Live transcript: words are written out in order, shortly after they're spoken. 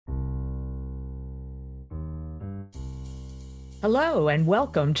Hello, and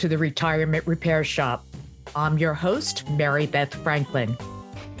welcome to the Retirement Repair Shop. I'm your host, Mary Beth Franklin.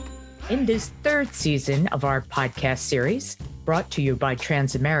 In this third season of our podcast series, brought to you by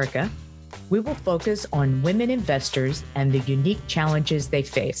Transamerica, we will focus on women investors and the unique challenges they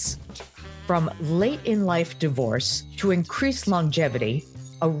face. From late in life divorce to increased longevity,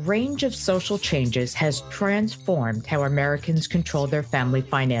 a range of social changes has transformed how Americans control their family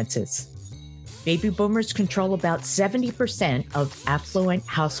finances. Baby boomers control about 70% of affluent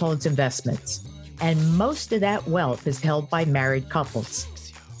households' investments, and most of that wealth is held by married couples.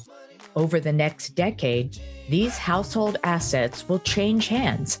 Over the next decade, these household assets will change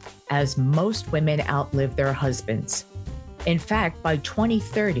hands as most women outlive their husbands. In fact, by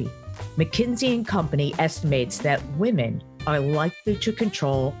 2030, McKinsey & Company estimates that women are likely to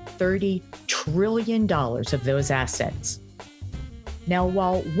control $30 trillion of those assets. Now,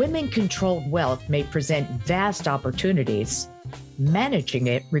 while women-controlled wealth may present vast opportunities, managing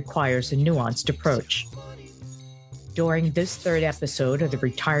it requires a nuanced approach. During this third episode of the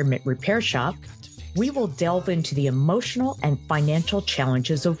Retirement Repair Shop, we will delve into the emotional and financial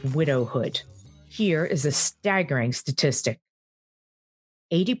challenges of widowhood. Here is a staggering statistic.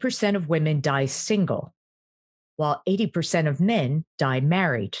 80% of women die single, while 80% of men die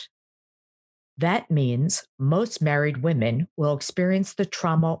married. That means most married women will experience the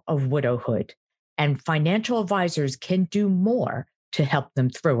trauma of widowhood, and financial advisors can do more to help them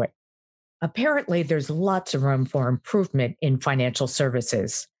through it. Apparently, there's lots of room for improvement in financial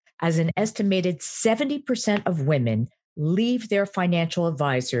services, as an estimated 70% of women leave their financial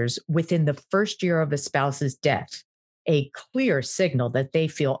advisors within the first year of a spouse's death, a clear signal that they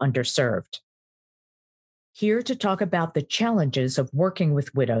feel underserved. Here to talk about the challenges of working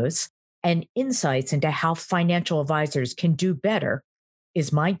with widows and insights into how financial advisors can do better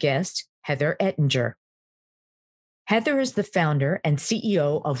is my guest, Heather Ettinger. Heather is the founder and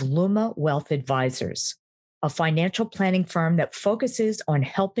CEO of Luma Wealth Advisors, a financial planning firm that focuses on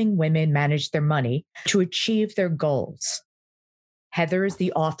helping women manage their money to achieve their goals. Heather is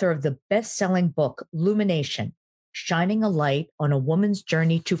the author of the best-selling book, Lumination, Shining a Light on a Woman's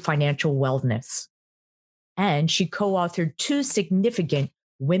Journey to Financial Wellness. And she co-authored 2 significant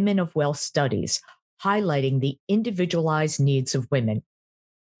Women of Wealth studies, highlighting the individualized needs of women.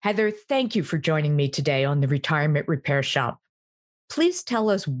 Heather, thank you for joining me today on the Retirement Repair Shop. Please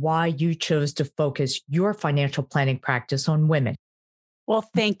tell us why you chose to focus your financial planning practice on women. Well,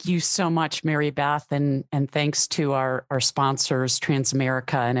 thank you so much, Mary Beth, and thanks to our sponsors,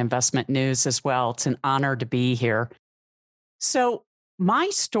 Transamerica and Investment News as well. It's an honor to be here. So my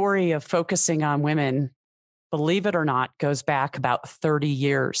story of focusing on women, believe it or not, goes back about 30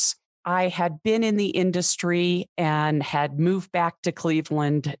 years. I had been in the industry and had moved back to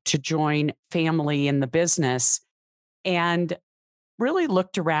Cleveland to join family in the business and really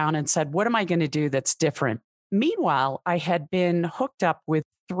looked around and said, what am I going to do that's different? Meanwhile, I had been hooked up with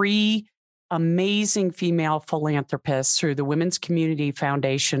 3 amazing female philanthropists through the Women's Community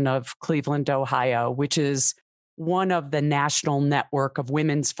Foundation of Cleveland, Ohio, which is one of the national network of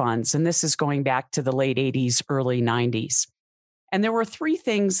women's funds. And this is going back to the late 80s, early 90s. And there were 3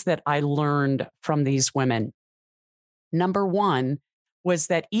 things that I learned from these women. Number 1 was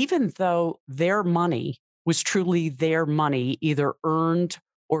that even though their money was truly their money, either earned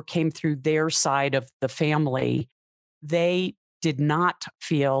or came through their side of the family, they did not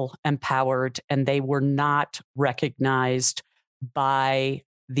feel empowered and they were not recognized by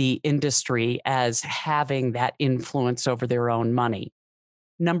the industry as having that influence over their own money.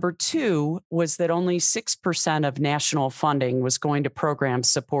 Number 2 was that only 6% of national funding was going to programs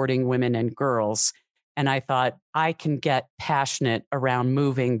supporting women and girls. And I thought, I can get passionate around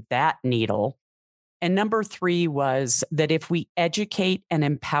moving that needle. And number 3 was that if we educate and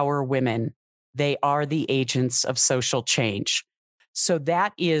empower women, they are the agents of social change. So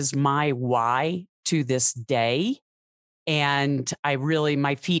that is my why to this day. And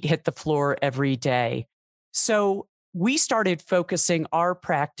my feet hit the floor every day. So we started focusing our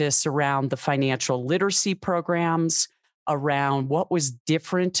practice around the financial literacy programs, around what was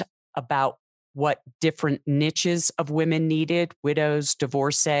different about what different niches of women needed, widows,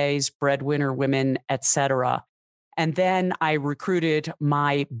 divorcees, breadwinner women, et cetera. And then I recruited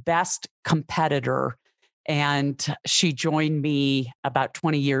my best competitor, and she joined me about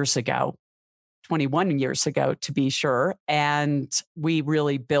 21 years ago, to be sure. And we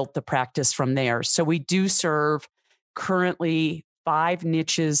really built the practice from there. So we do serve currently 5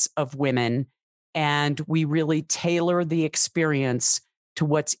 niches of women, and we really tailor the experience to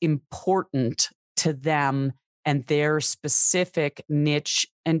what's important to them and their specific niche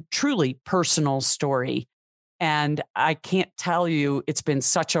and truly personal story. And I can't tell you, it's been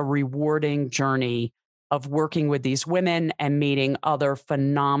such a rewarding journey of working with these women and meeting other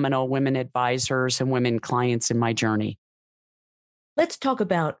phenomenal women advisors and women clients in my journey. Let's talk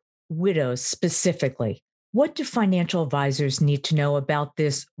about widows specifically. What do financial advisors need to know about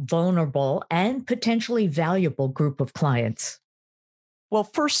this vulnerable and potentially valuable group of clients? Well,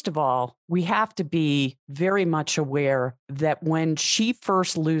 first of all, we have to be very much aware that when she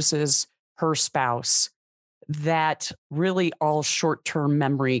first loses her spouse, that really all short term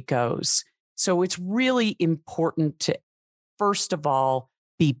memory goes. So it's really important to, first of all,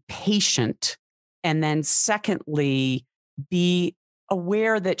 be patient. And then, secondly, be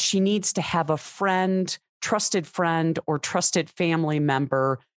aware that she needs to have a friend, trusted friend, or trusted family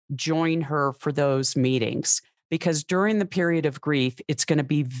member join her for those meetings. Because during the period of grief, it's going to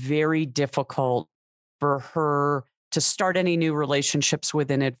be very difficult for her to start any new relationships with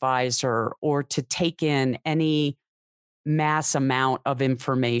an advisor or to take in any mass amount of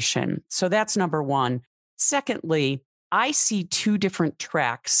information. So that's number one. Secondly, I see two different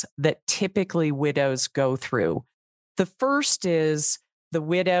tracks that typically widows go through. The first is the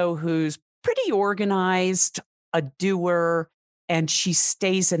widow who's pretty organized, a doer, and she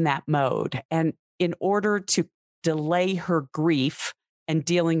stays in that mode. And in order to delay her grief and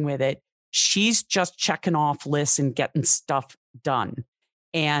dealing with it, she's just checking off lists and getting stuff done.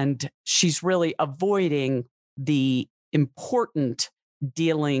 And she's really avoiding the important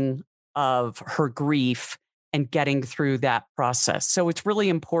dealing of her grief and getting through that process. So it's really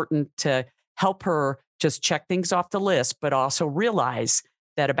important to help her just check things off the list, but also realize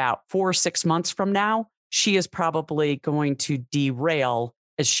that about 4 or 6 months from now, she is probably going to derail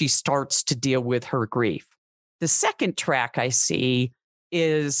as she starts to deal with her grief. The second track I see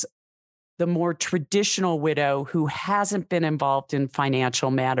is the more traditional widow who hasn't been involved in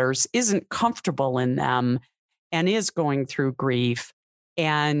financial matters, isn't comfortable in them, and is going through grief.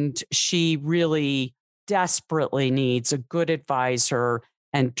 And she really desperately needs a good advisor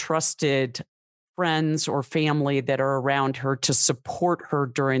and trusted friends or family that are around her to support her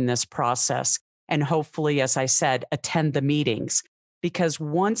during this process. And hopefully, as I said, attend the meetings. Because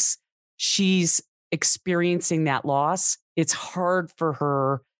once she's experiencing that loss, it's hard for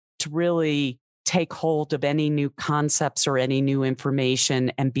her to really take hold of any new concepts or any new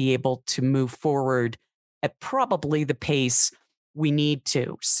information and be able to move forward at probably the pace we need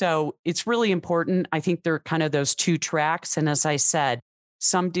to. So it's really important. I think there are kind of those two tracks. And as I said,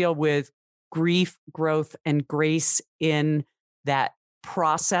 some deal with grief, growth, and grace in that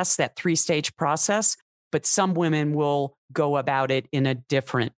process, that 3-stage process, but some women will go about it in a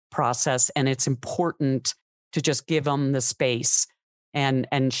different process. And it's important to just give them the space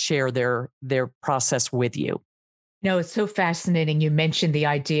and share their process with you. No, it's so fascinating. You mentioned the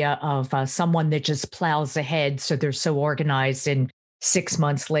idea of someone that just plows ahead. So they're so organized, and 6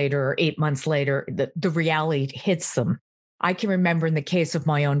 months later or 8 months later, the reality hits them. I can remember in the case of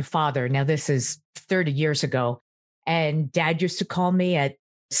my own father, now this is 30 years ago, and dad used to call me at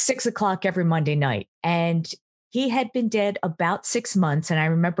 6 o'clock every Monday night. And he had been dead about 6 months. And I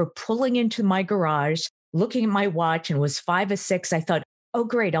remember pulling into my garage, looking at my watch, and it was 5 or 6. I thought, oh,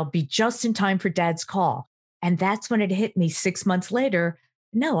 great, I'll be just in time for dad's call. And that's when it hit me 6 months later.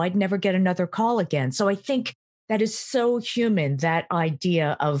 No, I'd never get another call again. So I think that is so human, that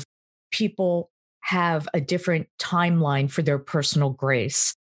idea of people have a different timeline for their personal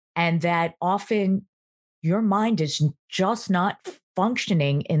grace. And that often your mind is just not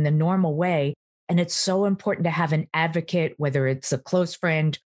functioning in the normal way. And it's so important to have an advocate, whether it's a close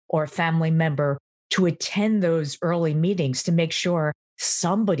friend or a family member, to attend those early meetings to make sure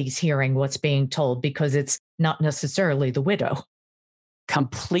somebody's hearing what's being told, because it's not necessarily the widow.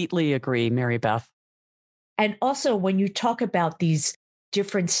 Completely agree, Mary Beth. And also, when you talk about these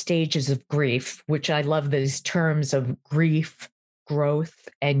different stages of grief, which I love these terms of grief, growth,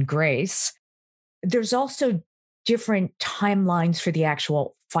 and grace, there's also different timelines for the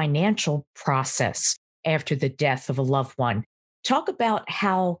actual financial process after the death of a loved one. Talk about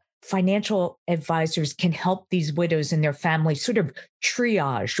how financial advisors can help these widows and their families sort of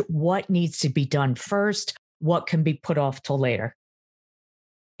triage what needs to be done first, what can be put off till later.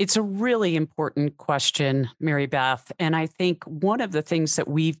 It's a really important question, Mary Beth. And I think one of the things that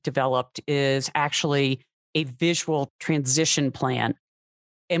we've developed is actually a visual transition plan.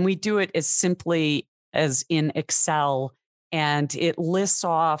 And we do it as simply as in Excel, and it lists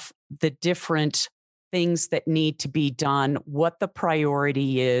off the different things that need to be done, what the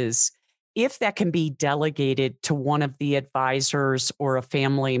priority is, if that can be delegated to one of the advisors or a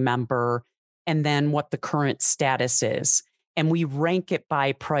family member, and then what the current status is. And we rank it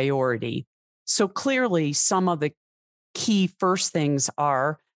by priority. So clearly, some of the key first things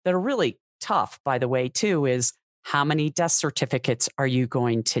are that are really tough, by the way, too, is how many death certificates are you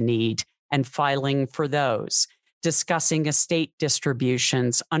going to need and filing for those, discussing estate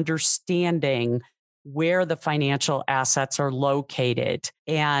distributions, understanding where the financial assets are located,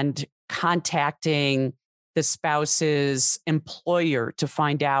 and contacting the spouse's employer to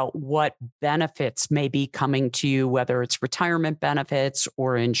find out what benefits may be coming to you, whether it's retirement benefits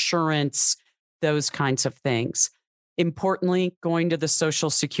or insurance, those kinds of things. Importantly, going to the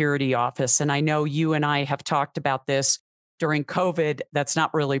Social Security office. And I know you and I have talked about this during COVID. That's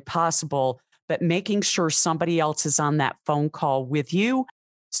not really possible, but making sure somebody else is on that phone call with you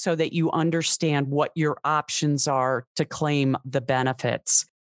so that you understand what your options are to claim the benefits.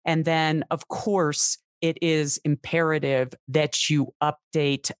 And then, of course, it is imperative that you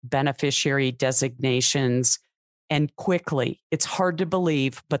update beneficiary designations and quickly. It's hard to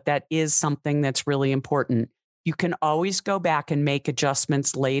believe, but that is something that's really important. You can always go back and make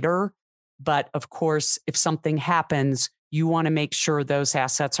adjustments later. But of course, if something happens, you want to make sure those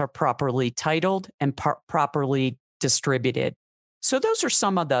assets are properly titled and properly distributed. So those are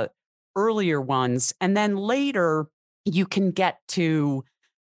some of the earlier ones. And then later, you can get to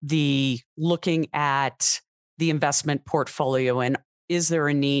the looking at the investment portfolio and is there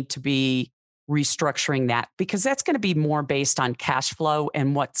a need to be restructuring that? Because that's going to be more based on cash flow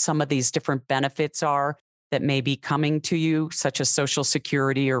and what some of these different benefits are that may be coming to you, such as Social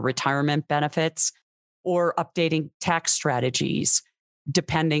Security or retirement benefits, or updating tax strategies,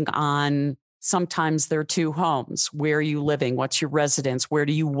 depending on sometimes there are two homes. Where are you living? What's your residence? Where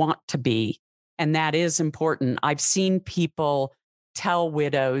do you want to be? And that is important. I've seen people tell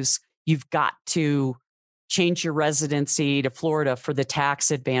widows, you've got to change your residency to Florida for the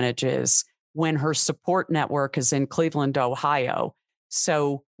tax advantages when her support network is in Cleveland, Ohio.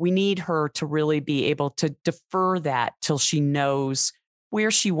 So we need her to really be able to defer that till she knows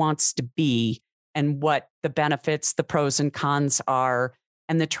where she wants to be and what the benefits, the pros and cons are,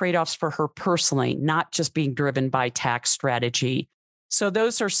 and the trade-offs for her personally, not just being driven by tax strategy. So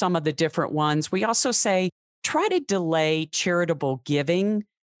those are some of the different ones. We also say, try to delay charitable giving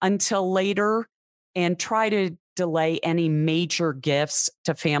until later and try to delay any major gifts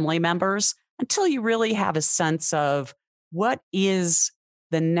to family members until you really have a sense of what is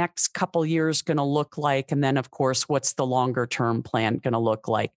the next couple years going to look like. And then, of course, what's the longer term plan going to look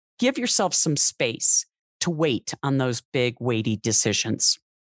like? Give yourself some space to wait on those big, weighty decisions.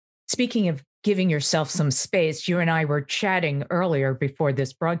 Speaking of giving yourself some space, you and I were chatting earlier before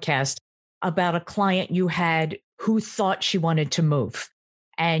this broadcast about a client you had who thought she wanted to move.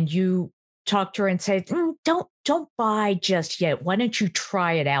 And you talked to her and said, don't buy just yet. Why don't you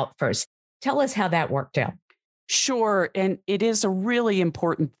try it out first? Tell us how that worked out. Sure. And it is a really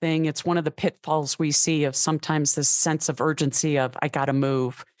important thing. It's one of the pitfalls we see of sometimes this sense of urgency of, I got to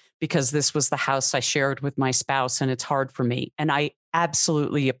move because this was the house I shared with my spouse and it's hard for me. And I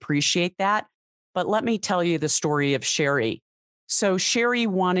absolutely appreciate that. But let me tell you the story of Sherry. So Sherry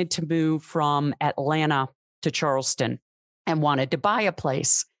wanted to move from Atlanta to Charleston and wanted to buy a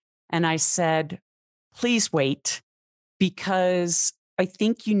place. And I said, please wait, because I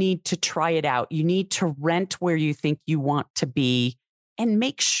think you need to try it out. You need to rent where you think you want to be and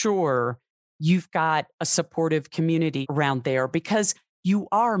make sure you've got a supportive community around there, because you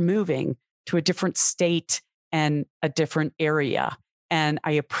are moving to a different state and a different area. And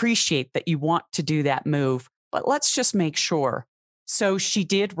I appreciate that you want to do that move, but let's just make sure. So she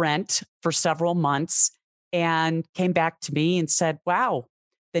did rent for several months and came back to me and said, wow,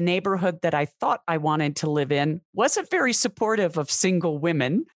 the neighborhood that I thought I wanted to live in wasn't very supportive of single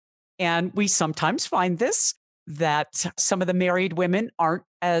women. And we sometimes find this, that some of the married women aren't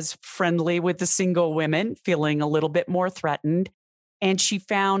as friendly with the single women, feeling a little bit more threatened. And she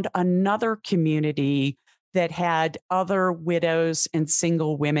found another community that had other widows and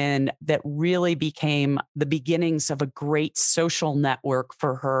single women that really became the beginnings of a great social network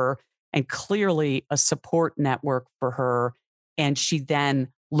for her and clearly a support network for her. And she then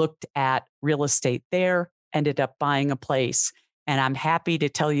looked at real estate there, ended up buying a place. And I'm happy to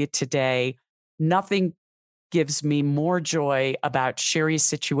tell you today, nothing gives me more joy about Sherry's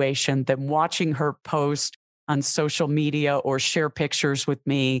situation than watching her post on social media or share pictures with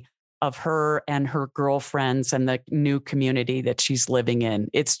me of her and her girlfriends and the new community that she's living in.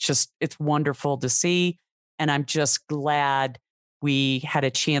 It's wonderful to see. And I'm just glad we had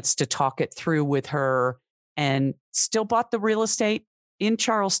a chance to talk it through with her and still bought the real estate in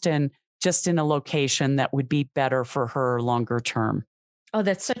Charleston, just in a location that would be better for her longer term. Oh,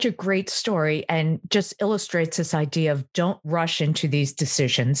 that's such a great story and just illustrates this idea of don't rush into these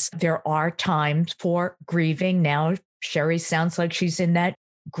decisions. There are times for grieving. Now, Sherry sounds like she's in that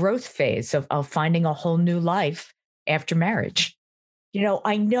growth phase of finding a whole new life after marriage.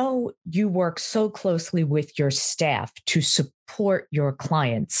 I know you work so closely with your staff to support your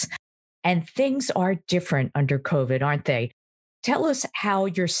clients, and things are different under COVID, aren't they? Tell us how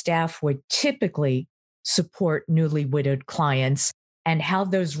your staff would typically support newly widowed clients and how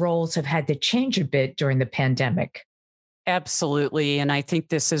those roles have had to change a bit during the pandemic. Absolutely. And I think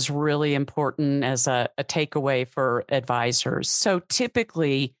this is really important as a takeaway for advisors. So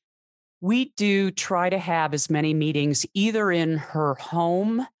typically, we do try to have as many meetings either in her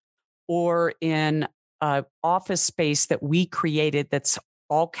home or in a office space that we created that's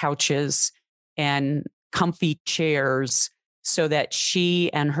all couches and comfy chairs so that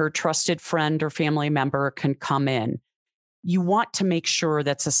she and her trusted friend or family member can come in. You want to make sure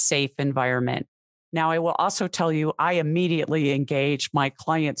that's a safe environment. Now, I will also tell you, I immediately engage my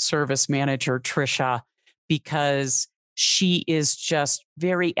client service manager, Trisha, because she is just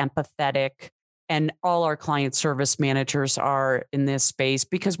very empathetic. And all our client service managers are in this space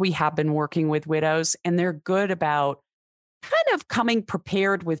because we have been working with widows and they're good about kind of coming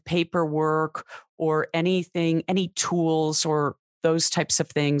prepared with paperwork or anything, any tools or those types of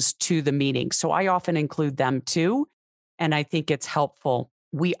things to the meeting. So I often include them too. And I think it's helpful.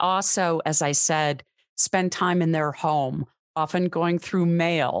 We also, as I said, spend time in their home, often going through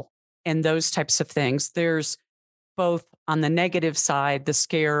mail and those types of things. There's both on the negative side, the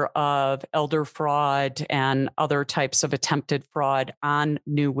scare of elder fraud and other types of attempted fraud on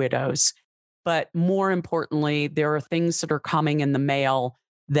new widows. But more importantly, there are things that are coming in the mail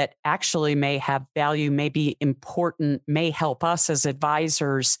that actually may have value, may be important, may help us as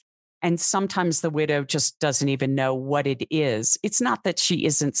advisors. And sometimes the widow just doesn't even know what it is. It's not that she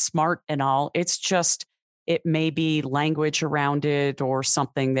isn't smart and all. It's just, it may be language around it or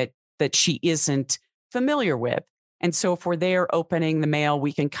something that she isn't familiar with. And so if we're there opening the mail,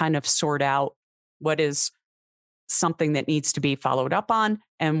 we can kind of sort out what is something that needs to be followed up on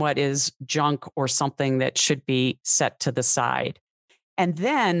and what is junk or something that should be set to the side. And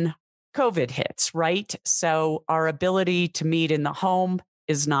then COVID hits, right? So our ability to meet in the home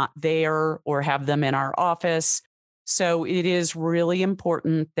is not there or have them in our office. So it is really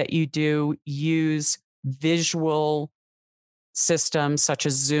important that you do use visual systems such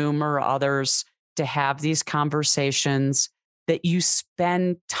as Zoom or others to have these conversations, that you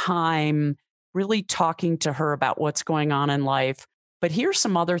spend time really talking to her about what's going on in life. But here's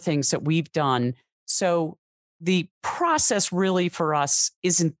some other things that we've done. So the process really for us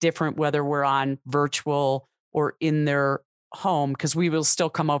isn't different whether we're on virtual or in their home, because we will still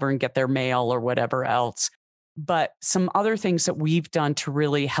come over and get their mail or whatever else. But some other things that we've done to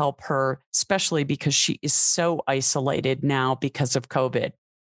really help her, especially because she is so isolated now because of COVID.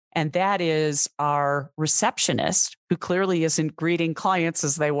 And that is our receptionist, who clearly isn't greeting clients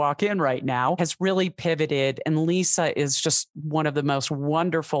as they walk in right now, has really pivoted. And Lisa is just one of the most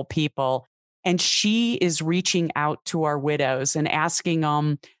wonderful people. And she is reaching out to our widows and asking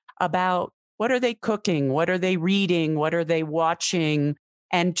them about what are they cooking? What are they reading? What are they watching?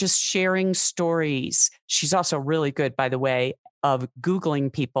 And just sharing stories. She's also really good, by the way, of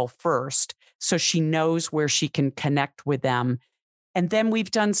Googling people first, so she knows where she can connect with them. And then we've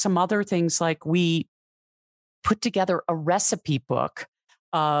done some other things, like we put together a recipe book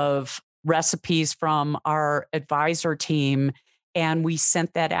of recipes from our advisor team. And we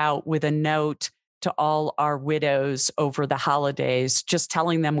sent that out with a note to all our widows over the holidays, just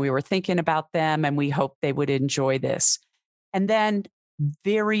telling them we were thinking about them and we hope they would enjoy this. And then,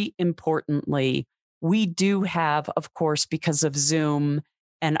 very importantly, we do have, of course, because of Zoom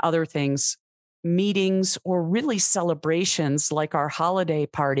and other things, meetings or really celebrations like our holiday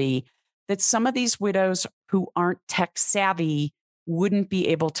party that some of these widows who aren't tech savvy wouldn't be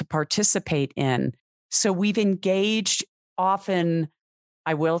able to participate in. So we've engaged often,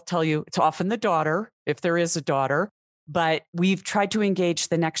 I will tell you, it's often the daughter, if there is a daughter, but we've tried to engage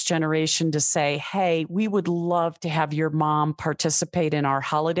the next generation to say, hey, we would love to have your mom participate in our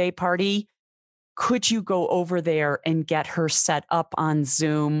holiday party. Could you go over there and get her set up on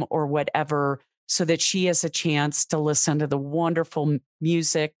Zoom or whatever, so that she has a chance to listen to the wonderful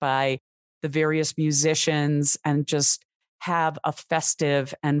music by the various musicians and just have a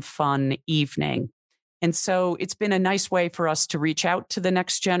festive and fun evening. And so it's been a nice way for us to reach out to the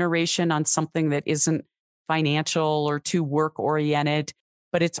next generation on something that isn't financial or too work oriented,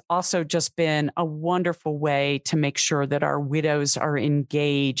 but it's also just been a wonderful way to make sure that our widows are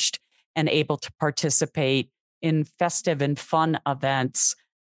engaged and able to participate in festive and fun events,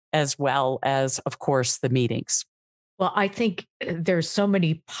 as well as, of course, the meetings. Well, I think there's so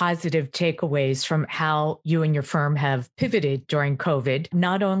many positive takeaways from how you and your firm have pivoted during COVID.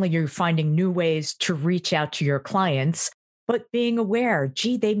 Not only are you finding new ways to reach out to your clients, but being aware,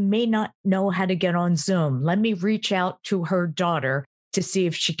 gee, they may not know how to get on Zoom. Let me reach out to her daughter to see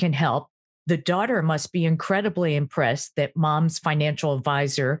if she can help. The daughter must be incredibly impressed that mom's financial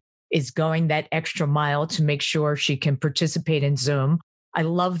advisor is going that extra mile to make sure she can participate in Zoom. I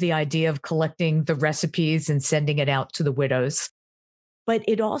love the idea of collecting the recipes and sending it out to the widows. But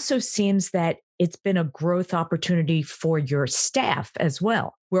it also seems that it's been a growth opportunity for your staff as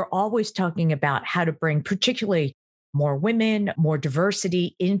well. We're always talking about how to bring, particularly more women, more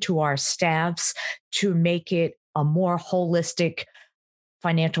diversity into our staffs to make it a more holistic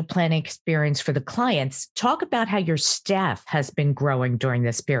financial planning experience for the clients. Talk about how your staff has been growing during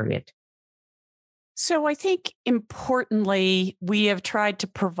this period. So I think importantly, we have tried to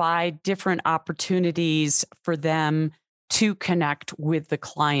provide different opportunities for them to connect with the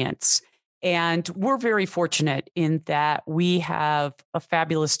clients. And we're very fortunate in that we have a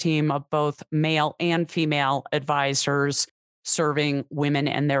fabulous team of both male and female advisors serving women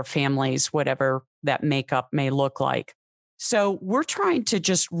and their families, whatever that makeup may look like. So we're trying to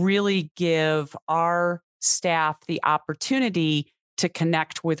just really give our staff the opportunity to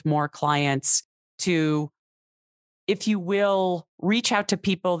connect with more clients, to, if you will, reach out to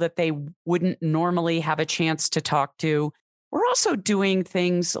people that they wouldn't normally have a chance to talk to. We're also doing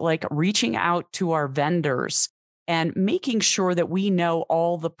things like reaching out to our vendors and making sure that we know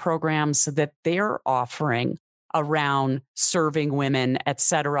all the programs that they're offering around serving women, et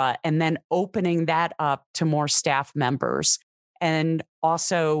cetera, and then opening that up to more staff members, and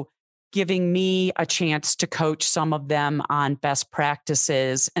also giving me a chance to coach some of them on best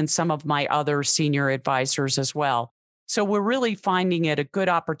practices and some of my other senior advisors as well. So we're really finding it a good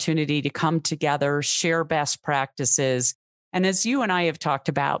opportunity to come together, share best practices. And as you and I have talked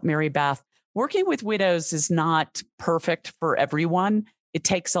about, Mary Beth, working with widows is not perfect for everyone. It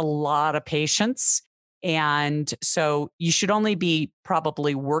takes a lot of patience. And so you should only be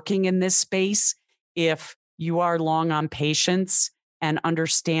probably working in this space if you are long on patience and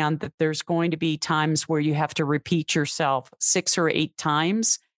understand that there's going to be times where you have to repeat yourself 6 or 8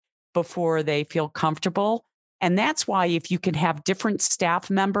 times before they feel comfortable. And that's why if you can have different staff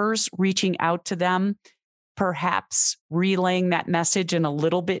members reaching out to them, perhaps relaying that message in a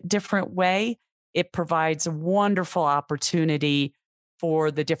little bit different way, it provides a wonderful opportunity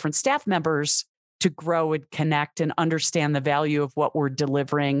for the different staff members to grow and connect and understand the value of what we're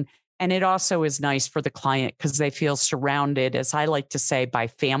delivering. And it also is nice for the client because they feel surrounded, as I like to say, by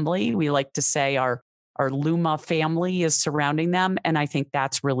family. We like to say our Luma family is surrounding them. And I think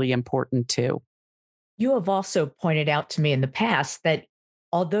that's really important too. You have also pointed out to me in the past that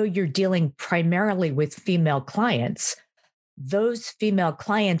although you're dealing primarily with female clients, those female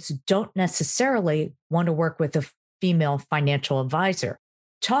clients don't necessarily want to work with a female financial advisor.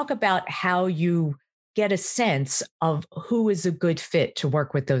 Talk about how you get a sense of who is a good fit to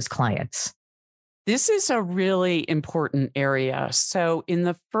work with those clients. This is a really important area. So, in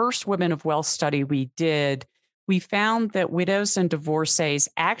the first Women of Wealth study we did, we found that widows and divorcees,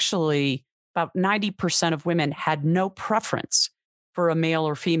 actually, about 90% of women had no preference for a male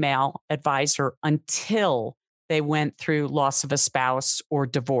or female advisor until they went through loss of a spouse or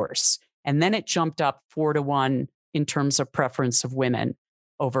divorce. And then it jumped up 4-to-1 in terms of preference of women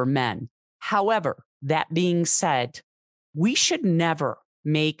over men. However, that being said, we should never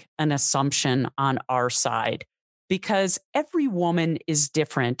make an assumption on our side because every woman is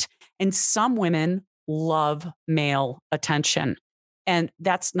different. And some women love male attention. And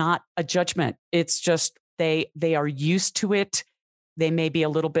that's not a judgment. It's just they are used to it. They may be a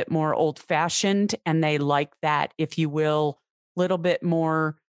little bit more old fashioned and they like that, if you will, little bit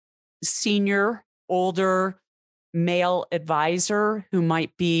more senior, older male advisor who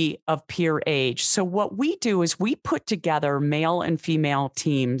might be of peer age. So what we do is we put together male and female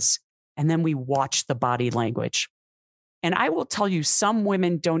teams and then we watch the body language. And I will tell you, some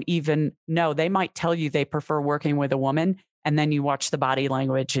women don't even know. They might tell you they prefer working with a woman. And then you watch the body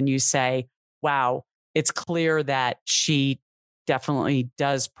language and you say, wow, it's clear that she definitely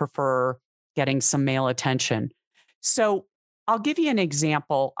does prefer getting some male attention. So I'll give you an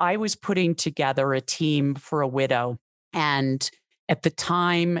example. I was putting together a team for a widow, and at the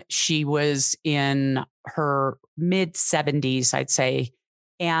time she was in her mid 70s, I'd say.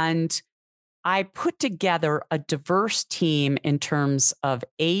 And I put together a diverse team in terms of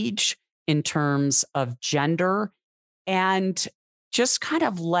age, in terms of gender. And just kind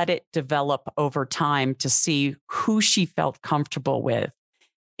of let it develop over time to see who she felt comfortable with.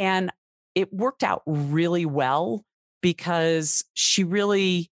 And it worked out really well because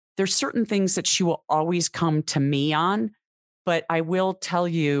there's certain things that she will always come to me on. But I will tell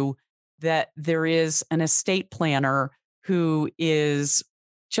you that there is an estate planner who is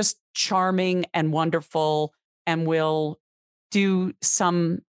just charming and wonderful and will do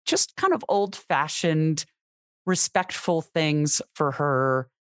some just kind of old fashioned, respectful things for her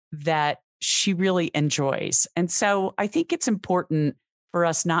that she really enjoys. And so I think it's important for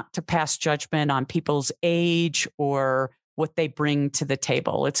us not to pass judgment on people's age or what they bring to the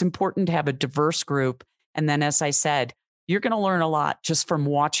table. It's important to have a diverse group. And then, as I said, you're going to learn a lot just from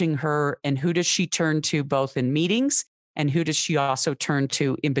watching her and who does she turn to both in meetings and who does she also turn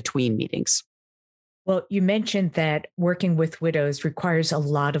to in between meetings. Well, you mentioned that working with widows requires a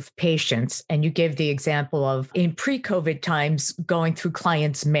lot of patience. And you gave the example of in pre COVID times going through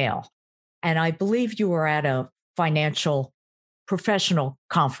clients' mail. And I believe you were at a financial professional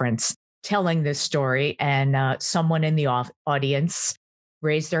conference telling this story. And someone in the audience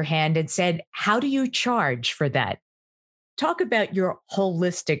raised their hand and said, "How do you charge for that?" Talk about your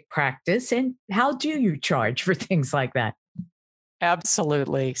holistic practice and how do you charge for things like that?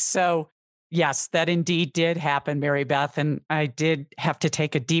 Absolutely. So, yes, that indeed did happen, Mary Beth. And I did have to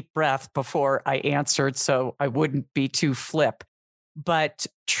take a deep breath before I answered so I wouldn't be too flip. But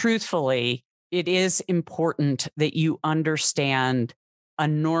truthfully, it is important that you understand a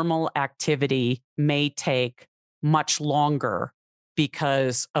normal activity may take much longer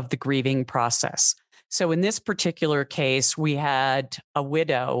because of the grieving process. So in this particular case, we had a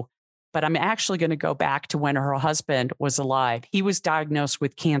widow, but I'm actually going to go back to when her husband was alive. He was diagnosed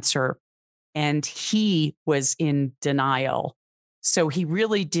with cancer and he was in denial. So he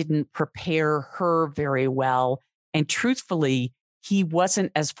really didn't prepare her very well. And truthfully, he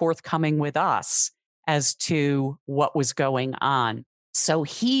wasn't as forthcoming with us as to what was going on. So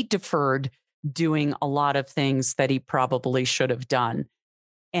he deferred doing a lot of things that he probably should have done.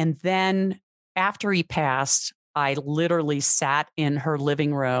 And then after he passed, I literally sat in her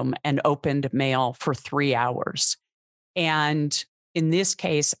living room and opened mail for 3 hours. And in this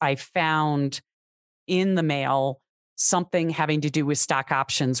case, I found in the mail something having to do with stock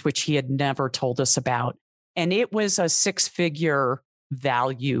options, which he had never told us about. And it was a 6-figure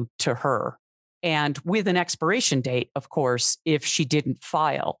value to her. And with an expiration date, of course, if she didn't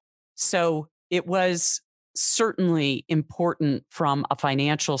file. So it was certainly important from a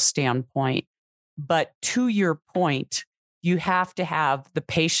financial standpoint. But to your point, you have to have the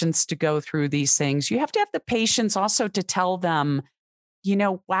patience to go through these things. You have to have the patience also to tell them,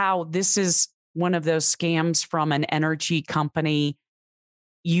 wow, this is one of those scams from an energy company.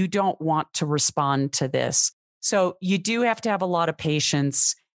 You don't want to respond to this. So you do have to have a lot of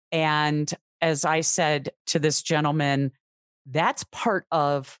patience. And as I said to this gentleman, that's part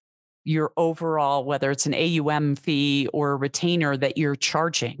of your overall, whether it's an AUM fee or a retainer that you're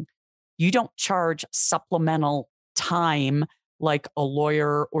charging. You don't charge supplemental time like a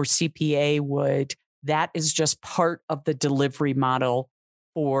lawyer or CPA would. That is just part of the delivery model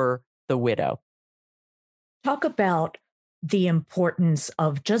for the widow. Talk about the importance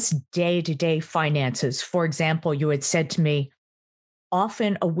of just day-to-day finances. For example, you had said to me,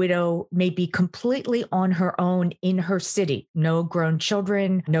 often a widow may be completely on her own in her city, no grown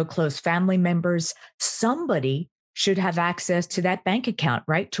children, no close family members. Somebody should have access to that bank account,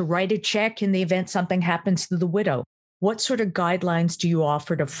 right? To write a check in the event something happens to the widow. What sort of guidelines do you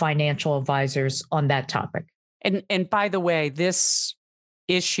offer to financial advisors on that topic? And by the way, this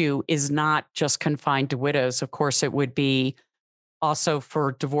issue is not just confined to widows. Of course, it would be also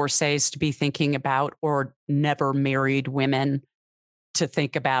for divorcees to be thinking about, or never married women to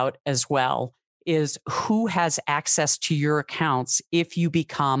think about as well, is who has access to your accounts if you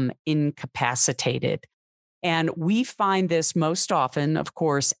become incapacitated. And we find this most often, of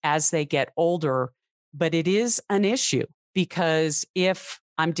course, as they get older, but it is an issue because if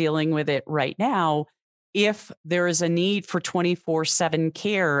I'm dealing with it right now, if there is a need for 24/7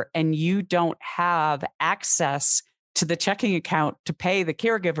 care and you don't have access to the checking account to pay the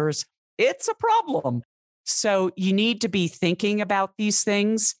caregivers, it's a problem. So you need to be thinking about these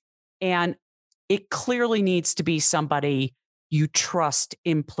things, and it clearly needs to be somebody you trust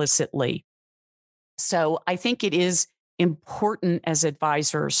implicitly. So I think it is important as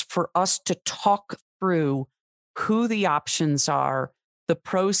advisors for us to talk through who the options are, the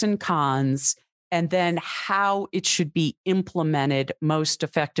pros and cons, and then how it should be implemented most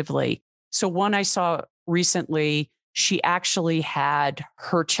effectively. So one I saw recently, she actually had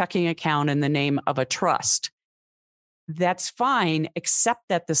her checking account in the name of a trust. that's fine, except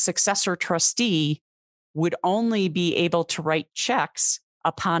that the successor trustee would only be able to write checks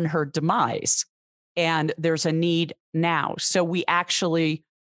upon her demise. And there's a need now. So we actually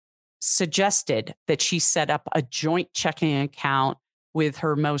suggested that she set up a joint checking account with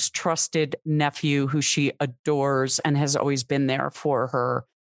her most trusted nephew, who she adores and has always been there for her,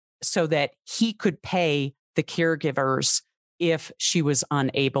 so that he could pay the caregivers if she was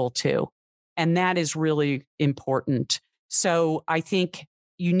unable to. And that is really important. So I think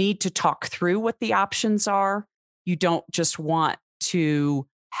you need to talk through what the options are. You don't just want to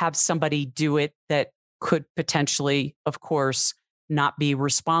have somebody do it that could potentially, of course, not be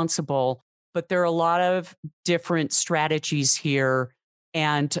responsible. But there are a lot of different strategies here.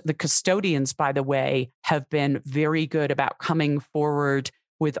 And the custodians, by the way, have been very good about coming forward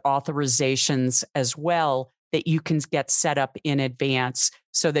with authorizations as well that you can get set up in advance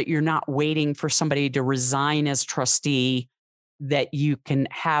so that you're not waiting for somebody to resign as trustee, that you can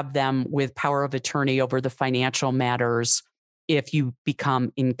have them with power of attorney over the financial matters if you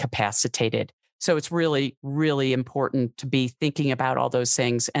become incapacitated. So it's really, really important to be thinking about all those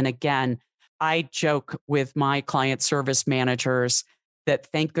things. And again, I joke with my client service managers that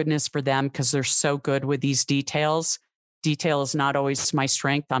thank goodness for them, because they're so good with these details. Detail is not always my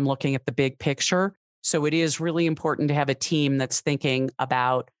strength. I'm looking at the big picture. So it is really important to have a team that's thinking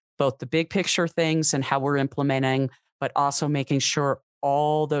about both the big picture things and how we're implementing, but also making sure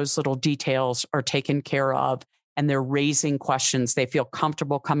all those little details are taken care of and they're raising questions. They feel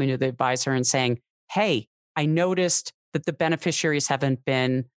comfortable coming to the advisor and saying, hey, I noticed that the beneficiaries haven't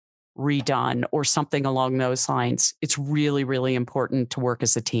been redone or something along those lines. It's really, really important to work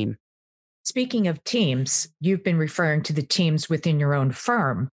as a team. Speaking of teams, you've been referring to the teams within your own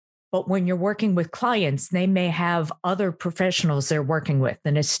firm. But when you're working with clients, they may have other professionals they're working with,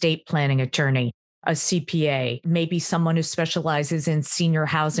 an estate planning attorney, a CPA, maybe someone who specializes in senior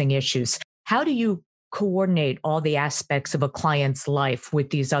housing issues. How do you coordinate all the aspects of a client's life with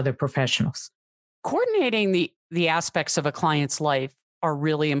these other professionals? Coordinating the aspects of a client's life are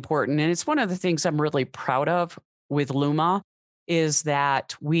really important. And it's one of the things I'm really proud of with Luma is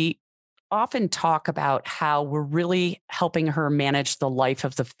that we often talk about how we're really helping her manage the life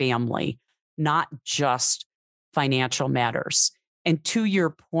of the family, not just financial matters. And to your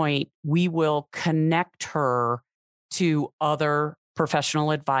point, we will connect her to other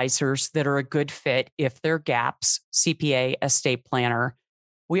professional advisors that are a good fit if there are gaps, CPA, estate planner.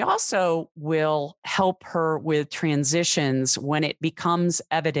 We also will help her with transitions when it becomes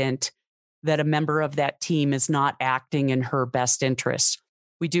evident that a member of that team is not acting in her best interest.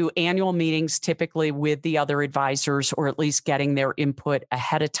 We do annual meetings typically with the other advisors, or at least getting their input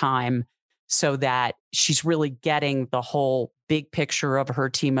ahead of time so that she's really getting the whole big picture of her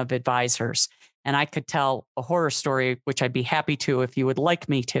team of advisors. And I could tell a horror story, which I'd be happy to if you would like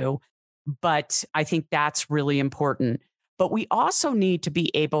me to, but I think that's really important. But we also need to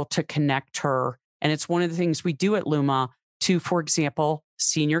be able to connect her. And it's one of the things we do at Luma to, for example,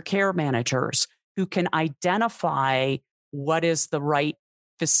 senior care managers who can identify what is the right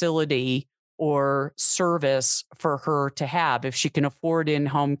facility or service for her to have. If she can afford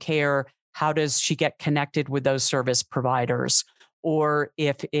in-home care, how does she get connected with those service providers? Or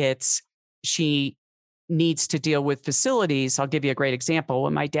if she needs to deal with facilities, I'll give you a great example.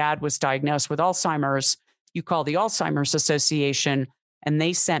 When my dad was diagnosed with Alzheimer's, you call the Alzheimer's Association and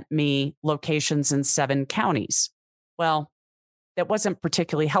they sent me locations in 7 counties. Well, that wasn't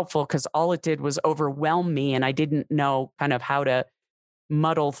particularly helpful because all it did was overwhelm me and I didn't know kind of how to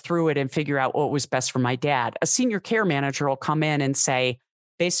muddle through it and figure out what was best for my dad. A senior care manager will come in and say,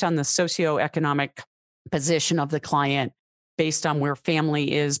 based on the socioeconomic position of the client, based on where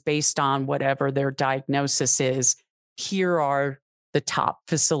family is, based on whatever their diagnosis is, here are the top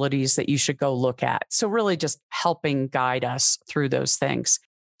facilities that you should go look at. So really just helping guide us through those things.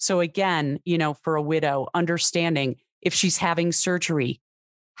 So again, for a widow, understanding if she's having surgery,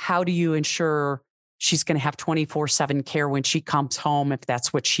 how do you ensure she's going to have 24/7 care when she comes home, if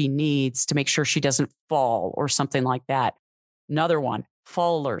that's what she needs, to make sure she doesn't fall or something like that. Another one,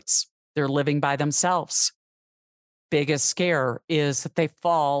 fall alerts. They're living by themselves. Biggest scare is that they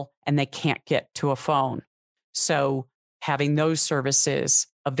fall and they can't get to a phone. So having those services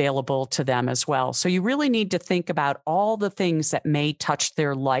available to them as well. So you really need to think about all the things that may touch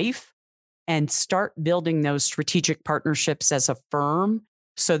their life and start building those strategic partnerships as a firm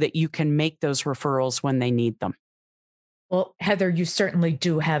so that you can make those referrals when they need them. Well, Heather, you certainly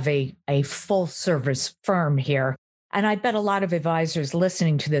do have a full service firm here. And I bet a lot of advisors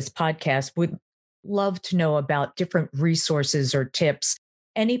listening to this podcast would love to know about different resources or tips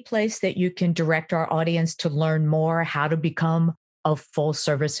Any place that you can direct our audience to learn more how to become a full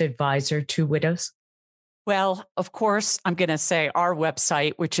service advisor to widows? Well, of course, I'm going to say our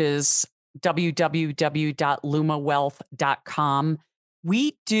website, which is www.lumawealth.com.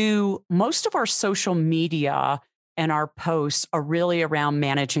 We do most of our social media and our posts are really around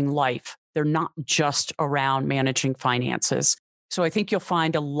managing life. They're not just around managing finances. So I think you'll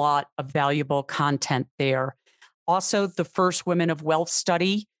find a lot of valuable content there. Also, the First Women of Wealth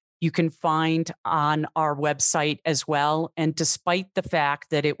study you can find on our website as well. And despite the fact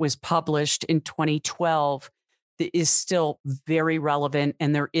that it was published in 2012, it is still very relevant.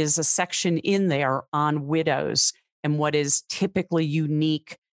 And there is a section in there on widows and what is typically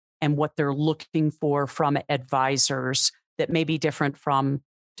unique and what they're looking for from advisors that may be different from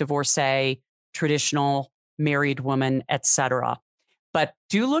divorcee, traditional married woman, et cetera. But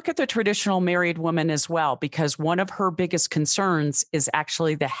do look at the traditional married woman as well, because one of her biggest concerns is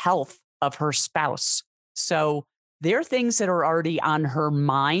actually the health of her spouse. So there are things that are already on her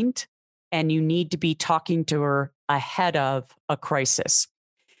mind, and you need to be talking to her ahead of a crisis.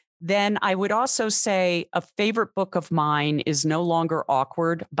 Then I would also say a favorite book of mine is No Longer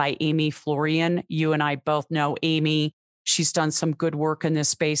Awkward by Amy Florian. You and I both know Amy. She's done some good work in this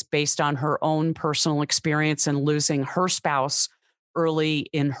space based on her own personal experience and losing her spouse early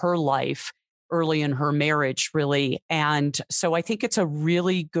in her life, early in her marriage, really. And so I think it's a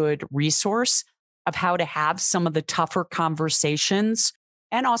really good resource of how to have some of the tougher conversations.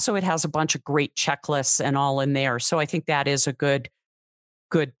 And also it has a bunch of great checklists and all in there. So I think that is a good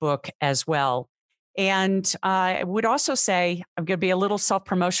book as well. And I would also say, I'm going to be a little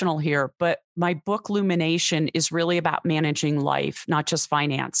self-promotional here, but my book Lumination is really about managing life, not just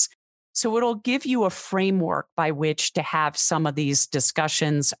finance. So it'll give you a framework by which to have some of these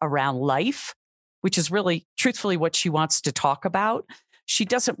discussions around life, which is really truthfully what she wants to talk about. She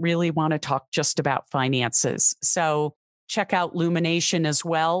doesn't really want to talk just about finances. So check out Lumination as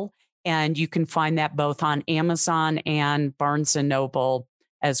well. And you can find that both on Amazon and Barnes and Noble,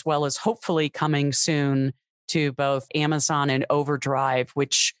 as well as hopefully coming soon to both Amazon and Overdrive,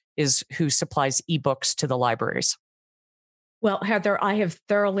 which is who supplies ebooks to the libraries. Well, Heather, I have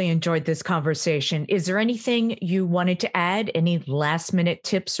thoroughly enjoyed this conversation. Is there anything you wanted to add? Any last minute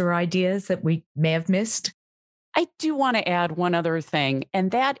tips or ideas that we may have missed? I do want to add one other thing,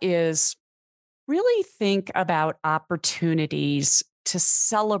 and that is really think about opportunities to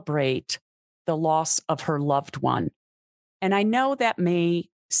celebrate the loss of her loved one. And I know that may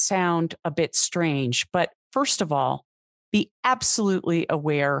sound a bit strange, but first of all, be absolutely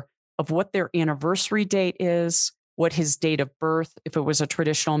aware of what their anniversary date is, what his date of birth, if it was a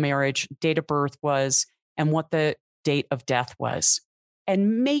traditional marriage, date of birth was, and what the date of death was.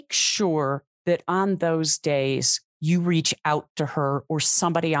 And make sure that on those days, you reach out to her or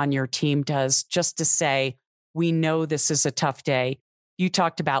somebody on your team does, just to say, we know this is a tough day. You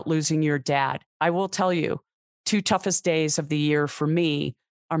talked about losing your dad. I will tell you, two toughest days of the year for me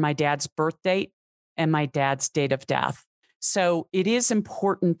are my dad's birth date and my dad's date of death. So it is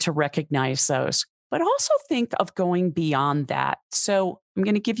important to recognize those, but also think of going beyond that. So I'm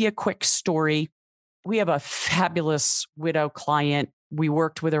going to give you a quick story. We have a fabulous widow client. We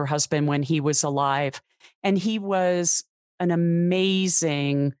worked with her husband when he was alive, and he was an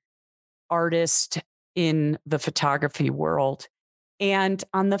amazing artist in the photography world. And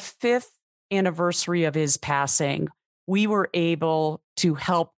on the 5th anniversary of his passing, we were able to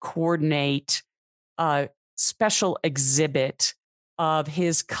help coordinate a special exhibit of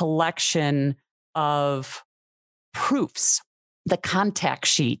his collection of proofs, the contact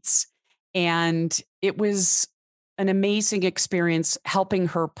sheets. And it was an amazing experience helping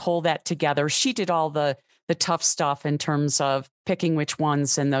her pull that together. She did all the tough stuff in terms of picking which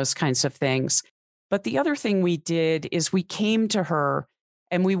ones and those kinds of things. But the other thing we did is we came to her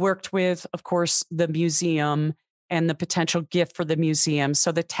and we worked with, of course, the museum and the potential gift for the museum.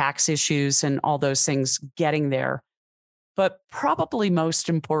 So the tax issues and all those things getting there. But probably most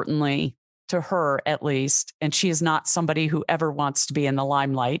importantly, to her at least, and she is not somebody who ever wants to be in the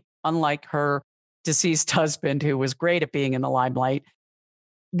limelight, unlike her deceased husband, who was great at being in the limelight.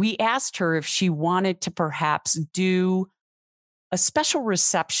 We asked her if she wanted to perhaps do a special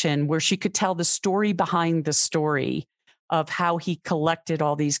reception where she could tell the story behind the story of how he collected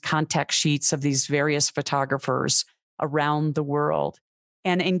all these contact sheets of these various photographers around the world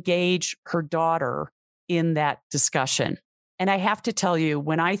and engage her daughter in that discussion. And I have to tell you,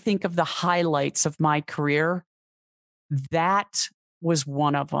 when I think of the highlights of my career, that was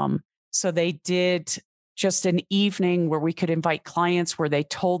one of them. So they did just an evening where we could invite clients where they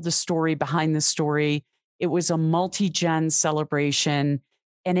told the story behind the story. It was a multi-gen celebration.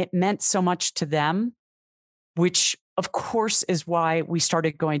 and it meant so much to them, which of course is why we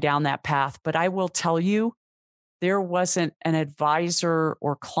started going down that path. But I will tell you, there wasn't an advisor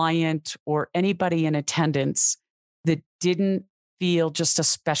or client or anybody in attendance that didn't feel just a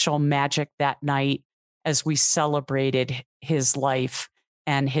special magic that night as we celebrated his life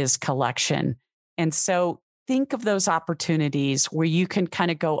and his collection. And so think of those opportunities where you can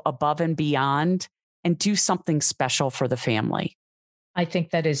kind of go above and beyond and do something special for the family. I think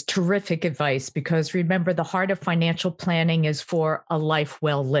that is terrific advice because remember, the heart of financial planning is for a life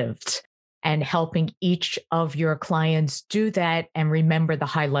well lived, and helping each of your clients do that and remember the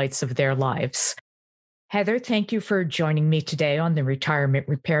highlights of their lives. Heather, thank you for joining me today on the Retirement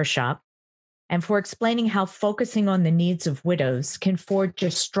Repair Shop and for explaining how focusing on the needs of widows can forge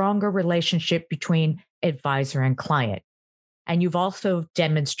a stronger relationship between advisor and client. And you've also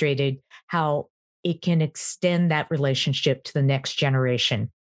demonstrated how it can extend that relationship to the next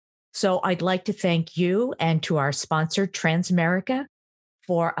generation. So I'd like to thank you and to our sponsor, Transamerica,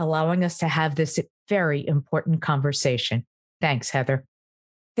 for allowing us to have this very important conversation. Thanks, Heather.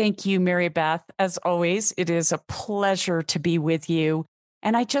 Thank you, Mary Beth. As always, it is a pleasure to be with you.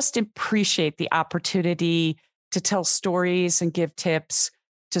 And I just appreciate the opportunity to tell stories and give tips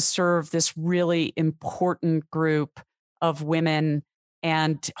to serve this really important group of women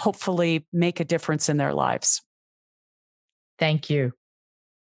and hopefully make a difference in their lives. Thank you.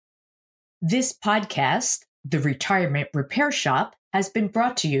 This podcast, The Retirement Repair Shop, has been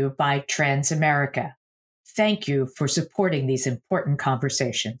brought to you by Transamerica. Thank you for supporting these important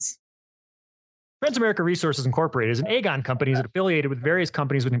conversations. Transamerica Resources Incorporated is an Aegon company that is affiliated with various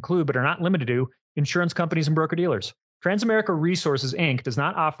companies that include, but are not limited to, insurance companies and broker-dealers. Transamerica Resources, Inc. does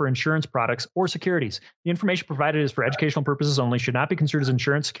not offer insurance products or securities. The information provided is for educational purposes only, should not be considered as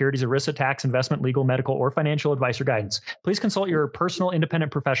insurance, securities, ERISA, tax, investment, legal, medical, or financial advice or guidance. Please consult your personal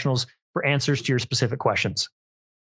independent professionals for answers to your specific questions.